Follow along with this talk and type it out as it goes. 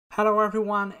Hello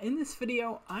everyone, in this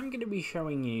video I'm going to be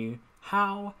showing you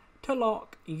how to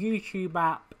lock YouTube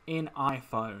app in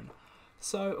iPhone.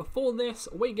 So for this,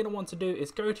 what you're going to want to do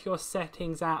is go to your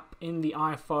settings app in the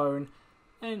iPhone,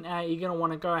 and you're going to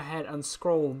want to go ahead and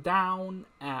scroll down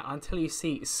until you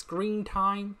see screen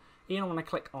time. You're going to want to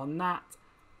click on that.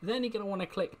 Then you're going to want to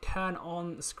click turn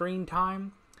on screen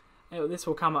time. This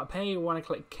will come up here. You want to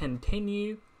click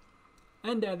continue.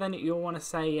 And then you'll want to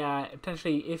say,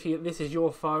 potentially, if this is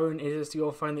your phone, is this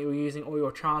your phone that you're using, or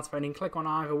your child's phone, and click on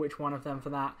either which one of them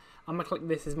for that. I'm going to click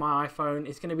this is my iPhone.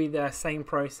 It's going to be the same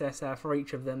process for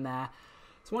each of them there.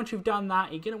 So once you've done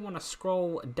that, you're going to want to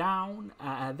scroll down.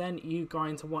 Then you're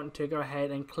going to want to go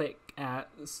ahead and click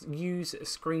use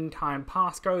screen time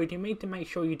passcode. You need to make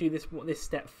sure you do this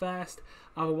step first,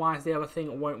 otherwise the other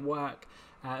thing won't work.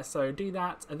 So do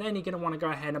that, and then you're going to want to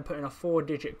go ahead and put in a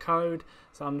 4-digit code.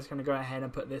 So I'm just going to go ahead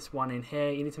and put this one in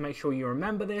here. You need to make sure you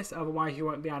remember this, otherwise you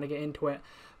won't be able to get into it.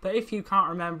 But if you can't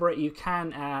remember it, you can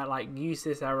like use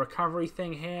this recovery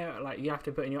thing here. Like you have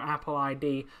to put in your Apple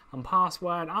ID and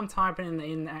password. I'm typing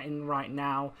in right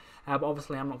now, but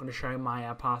obviously I'm not going to show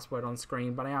my password on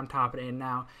screen, but I am typing it in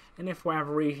now. And if for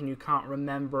whatever reason you can't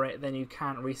remember it, then you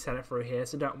can't reset it through here,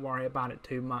 so don't worry about it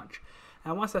too much.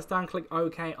 And once that's done, click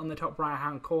OK on the top right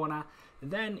hand corner.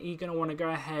 Then you're going to want to go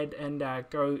ahead and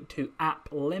go to app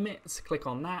limits, click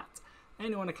on that. Then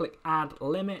you want to click add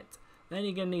limit. Then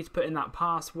you're going to need to put in that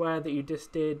password that you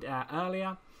just did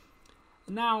earlier.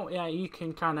 Now, you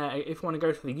can kind of, if you want to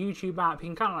go to the YouTube app, you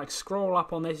can kind of like scroll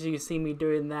up on this as you see me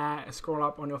doing there, scroll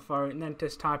up on your phone, and then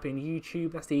just type in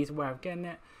YouTube. That's the easy way of getting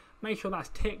it. Make sure that's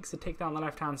ticked, so tick down the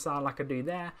left hand side like I do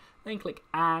there. Then click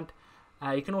add.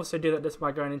 You can also do that just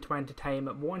by going into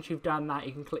entertainment, but once you've done that,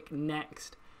 you can click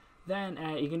next. Then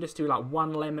you can just do like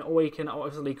one limit, or you can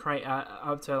obviously create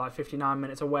up to like 59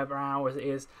 minutes or whatever hours it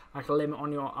is, like a limit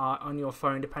on your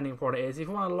phone, depending on what it is. If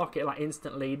you want to lock it like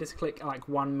instantly, just click like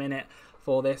 1 minute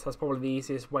for this. That's probably the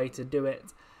easiest way to do it.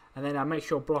 And then make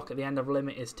sure block at the end of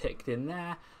limit is ticked in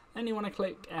there. Then you want to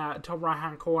click top right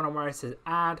hand corner where it says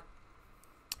add.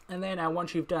 And then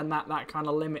once you've done that, that kind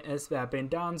of limit has been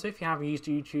done. So if you have used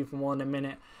YouTube for more than a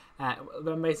minute,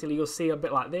 then basically you'll see a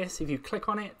bit like this. If you click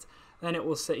on it, then it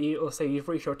will say you've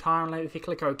reached your time limit. If you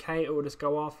click OK, it will just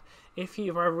go off. If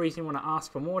you, for whatever reason, want to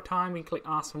ask for more time, you can click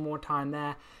ask for more time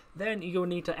there. Then you'll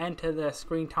need to enter the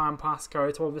screen time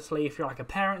passcode. So obviously, if you're like a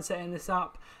parent setting this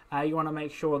up, you want to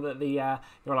make sure that the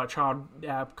your like child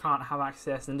can't have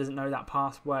access and doesn't know that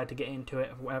password to get into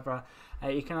it or whatever.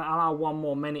 You can allow 1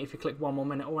 more minute if you click 1 more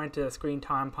minute, or enter the screen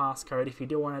time passcode if you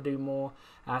do want to do more.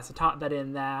 So type that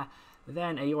in there.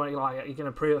 Then you want you're going to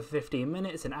approve it for 15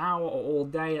 minutes, an hour, or all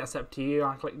day. That's up to you.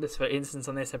 I click this for instance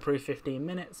on this, approve 15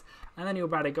 minutes, and then you're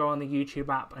about to go on the YouTube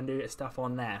app and do your stuff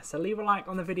on there. So leave a like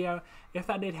on the video if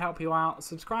that did help you out.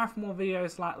 Subscribe for more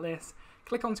videos like this.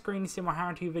 Click on screen to see more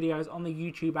how-to videos on the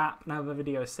YouTube app and other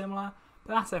videos similar.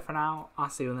 But that's it for now. I'll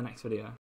see you in the next video.